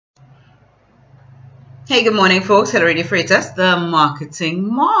Hey, good morning, folks. Hilary Freitas, the marketing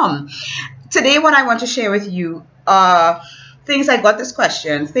mom. Today, what I want to share with you are things I got this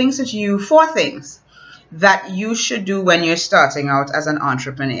question, four things that you should do when you're starting out as an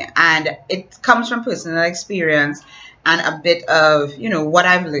entrepreneur. And it comes from personal experience and a bit of, what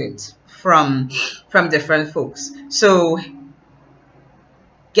I've learned from different folks. So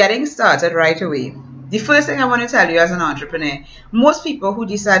getting started right away. The first thing I want to tell you as an entrepreneur, most people who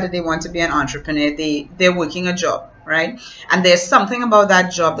decide that they want to be an entrepreneur, they're working a job, right? And there's something about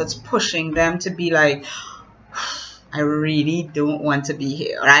that job that's pushing them to be like, I really don't want to be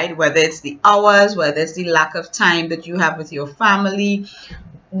here, right? Whether it's the hours, whether it's the lack of time that you have with your family,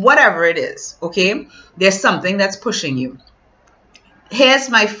 whatever it is, okay? There's something that's pushing you. Here's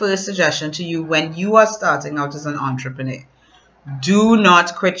my first suggestion to you when you are starting out as an entrepreneur. Do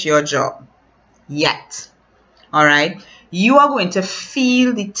not quit your job yet. All right. You are going to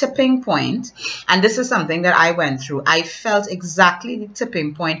feel the tipping point. And this is something that I went through. I felt exactly the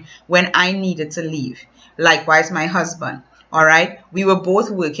tipping point when I needed to leave. Likewise, my husband. All right. We were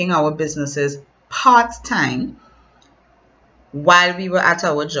both working our businesses part-time while we were at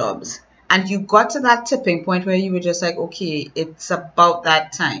our jobs. And you got to that tipping point where you were just like, okay, it's about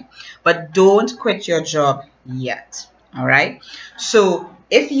that time. But don't quit your job yet. All right. So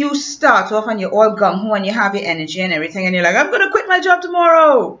if you start off and you're all gung-ho and you have your energy and everything and you're like, I'm going to quit my job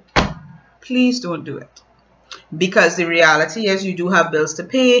tomorrow, please don't do it. Because the reality is you do have bills to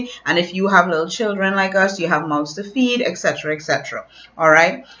pay. And if you have little children like us, you have mouths to feed, etc., etc. All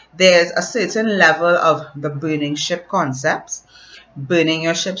right. There's a certain level of the burning ship concepts, burning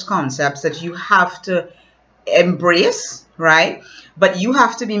your ships concepts that you have to embrace, right? But you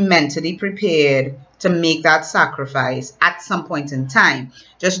have to be mentally prepared to make that sacrifice at some point in time.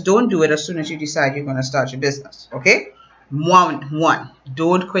 Just don't do it as soon as you decide you're going to start your business, okay? One,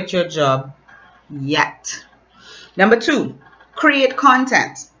 don't quit your job yet. Number two, create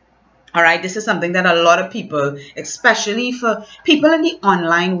content. All right, this is something that a lot of people, especially for people in the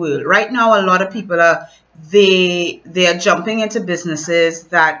online world, right now, a lot of people are jumping into businesses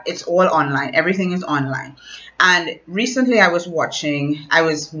that it's all online. Everything is online. And recently I was watching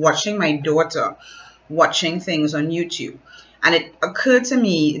my daughter watching things on YouTube. And it occurred to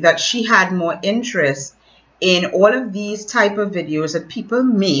me that she had more interest in all of these type of videos that people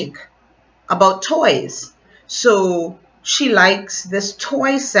make about toys. So she likes this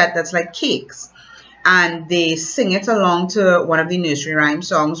toy set that's like cakes. And they sing it along to one of the nursery rhyme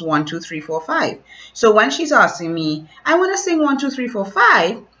songs, 1, 2, 3, 4, 5. So when she's asking me, I want to sing 1, 2, 3, 4,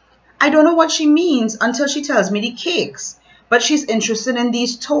 5, I don't know what she means until she tells me the cakes. But she's interested in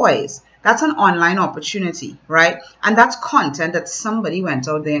these toys. That's an online opportunity, right? And that's content that somebody went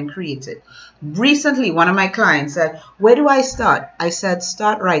out there and created. Recently, one of my clients said, where do I start? I said,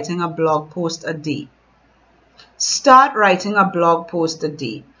 start writing a blog post a day. Start writing a blog post a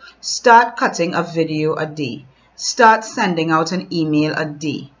day. Start cutting a video a day. Start sending out an email a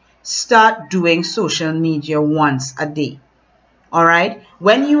day. Start doing social media once a day. All right.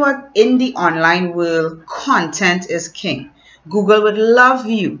 When you are in the online world, content is king. Google would love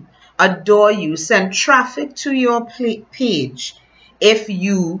you, adore you, send traffic to your page if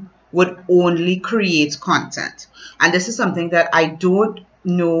you would only create content. And this is something that I don't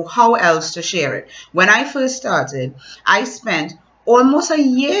know how else to share it. When I first started, I spent almost a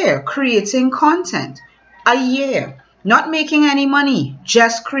year creating content. A year. Not making any money,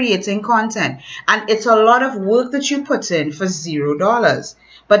 just creating content. And it's a lot of work that you put in for $0.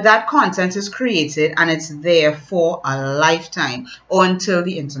 But that content is created and it's there for a lifetime or until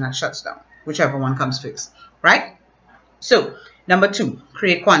the internet shuts down, whichever one comes first, right? So, number two,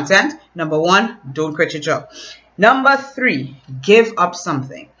 create content. Number one, don't quit your job. Number three, give up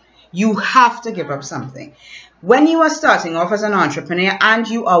something. You have to give up something. When you are starting off as an entrepreneur and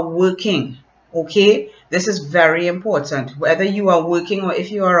you are working, okay, this is very important. Whether you are working or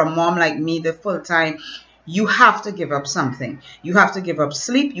if you are a mom like me, the full time, you have to give up something. You have to give up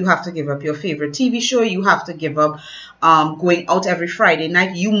sleep. You have to give up your favorite TV show. You have to give up going out every Friday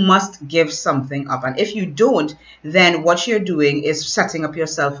night. You must give something up. And if you don't, then what you're doing is setting up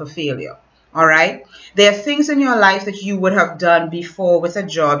yourself for failure. All right. There are things in your life that you would have done before with a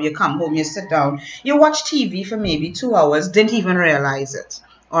job. You come home, you sit down, you watch TV for maybe 2 hours, didn't even realize it.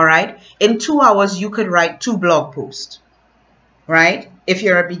 All right. In 2 hours, you could write 2 blog posts, right? If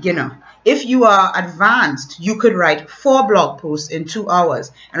you're a beginner. If you are advanced, you could write 4 blog posts in 2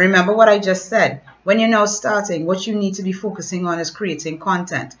 hours. And remember what I just said. When you're now starting, what you need to be focusing on is creating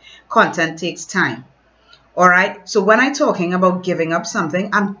content. Content takes time. All right. So when I'm talking about giving up something,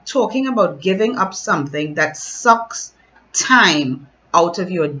 I'm talking about giving up something that sucks time out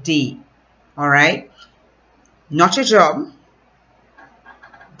of your day. All right. not your job,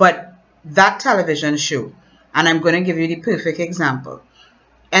 but that television show. And I'm going to give you the perfect example.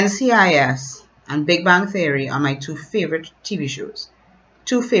 NCIS and Big Bang Theory are my two favorite TV shows.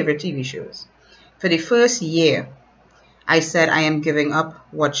 Two favorite TV shows. For the first year, I said I am giving up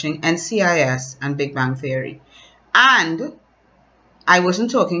watching NCIS and Big Bang Theory. And I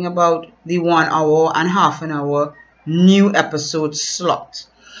wasn't talking about the 1 hour and half an hour new episode slot.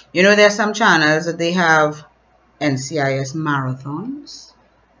 You know, there are some channels that they have NCIS marathons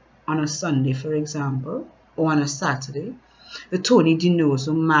on a Sunday, for example, or on a Saturday. The Tony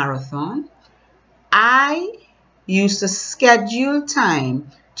DiNoso marathon. I used to schedule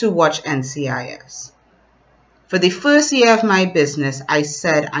time to watch NCIS. For the first year of my business, I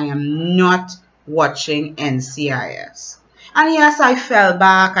said I am not watching NCIS. And yes, I fell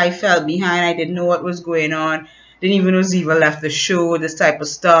back, I fell behind, I didn't know what was going on. Didn't even know Ziva left the show, this type of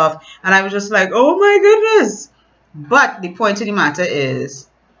stuff. And I was just like, oh my goodness. But the point of the matter is,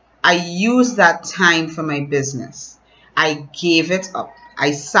 I used that time for my business. I gave it up.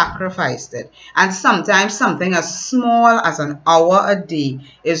 I sacrificed it. And sometimes something as small as an hour a day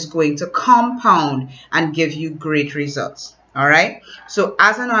is going to compound and give you great results. All right. So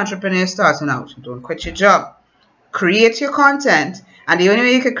as an entrepreneur starting out, don't quit your job. Create your content. And the only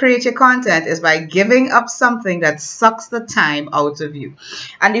way you can create your content is by giving up something that sucks the time out of you.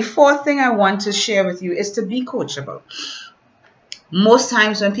 And the fourth thing I want to share with you is to be coachable. Most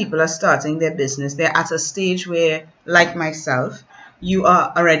times when people are starting their business, they're at a stage where, like myself, you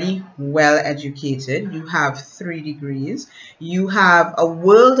are already well educated. You have 3 degrees. You have a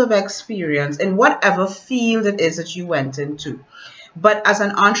world of experience in whatever field it is that you went into. But as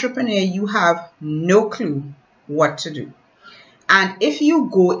an entrepreneur, you have no clue what to do. And if you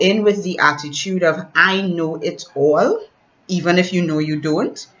go in with the attitude of, I know it all, even if you know you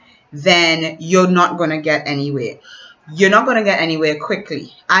don't, then you're not going to get anywhere. You're not going to get anywhere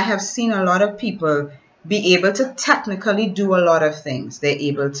quickly. I have seen a lot of people be able to technically do a lot of things. They're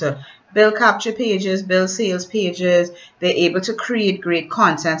able to build capture pages, build sales pages. They're able to create great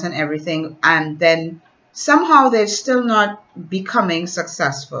content and everything. And then somehow they're still not becoming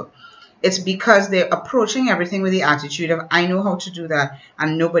successful. It's because they're approaching everything with the attitude of, I know how to do that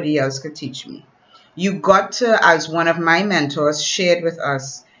and nobody else could teach me. You got to, as one of my mentors shared with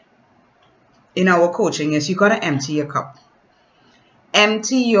us in our coaching, is you got to empty your cup.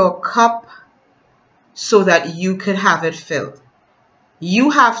 Empty your cup so that you could have it filled.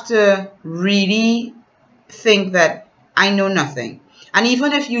 You have to really think that I know nothing. And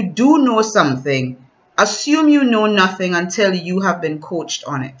even if you do know something, assume you know nothing until you have been coached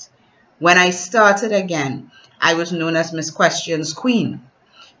on it. When I started again, I was known as Miss Questions Queen.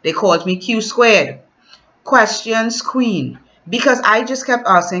 They called me Q squared. Questions Queen. Because I just kept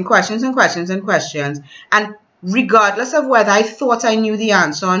asking questions and questions and questions. And regardless of whether I thought I knew the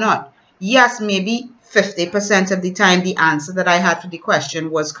answer or not, yes, maybe 50% of the time the answer that I had for the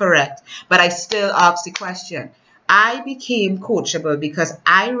question was correct. But I still asked the question. I became coachable because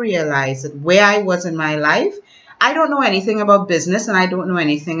I realized that where I was in my life, I don't know anything about business and I don't know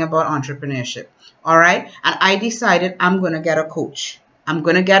anything about entrepreneurship. All right. And I decided I'm going to get a coach. I'm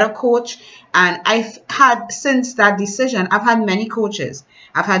going to get a coach. And I've had, since that decision, I've had many coaches.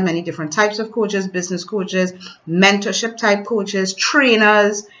 I've had many different types of coaches, business coaches, mentorship type coaches,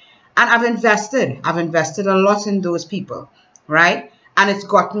 trainers. And I've invested a lot in those people. Right. And it's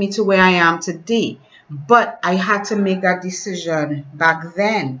got me to where I am today. But I had to make that decision back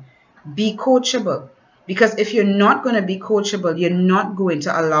then. Be coachable. Because if you're not going to be coachable, you're not going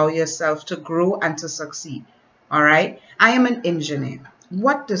to allow yourself to grow and to succeed. All right. I am an engineer.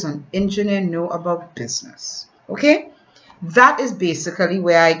 What does an engineer know about business? Okay. That is basically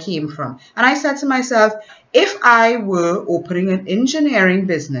where I came from. And I said to myself, if I were opening an engineering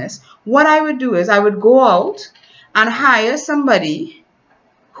business, what I would do is I would go out and hire somebody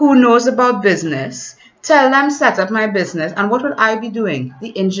who knows about business, tell them set up my business. And what would I be doing?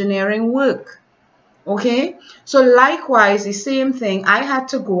 The engineering work. Okay, so likewise, the same thing, I had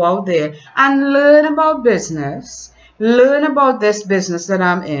to go out there and learn about business, learn about this business that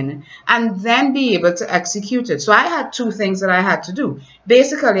I'm in, and then be able to execute it. So I had 2 things that I had to do.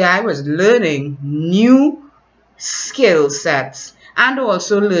 Basically, I was learning new skill sets and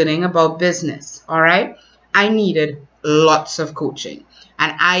also learning about business. All right, I needed lots of coaching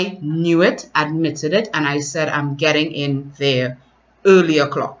and I knew it, admitted it, and I said, I'm getting in there early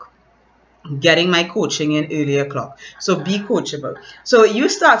o'clock. Getting my coaching in early o'clock. So be coachable. So you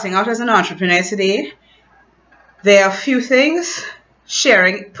starting out as an entrepreneur today, there are a few things,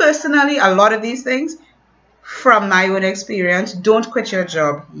 sharing personally a lot of these things from my own experience. Don't quit your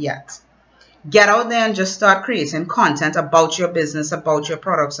job yet. Get out there and just start creating content about your business, about your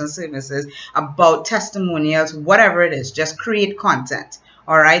products and services, about testimonials, whatever it is. Just create content,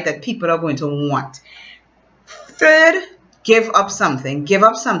 all right, that people are going to want. Third, give up something. Give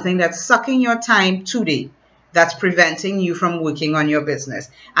up something that's sucking your time today, that's preventing you from working on your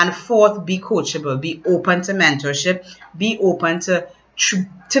business. And fourth, be coachable. Be open to mentorship. Be open to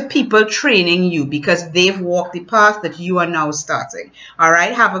people training you because they've walked the path that you are now starting. All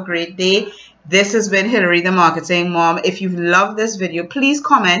right, have a great day. This has been Hillary, the Marketing Mom. If you've loved this video, please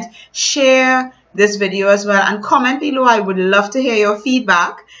comment, share this video as well, and comment below. I would love to hear your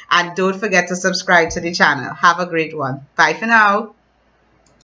feedback. And don't forget to subscribe to the channel. Have a great one. Bye for now.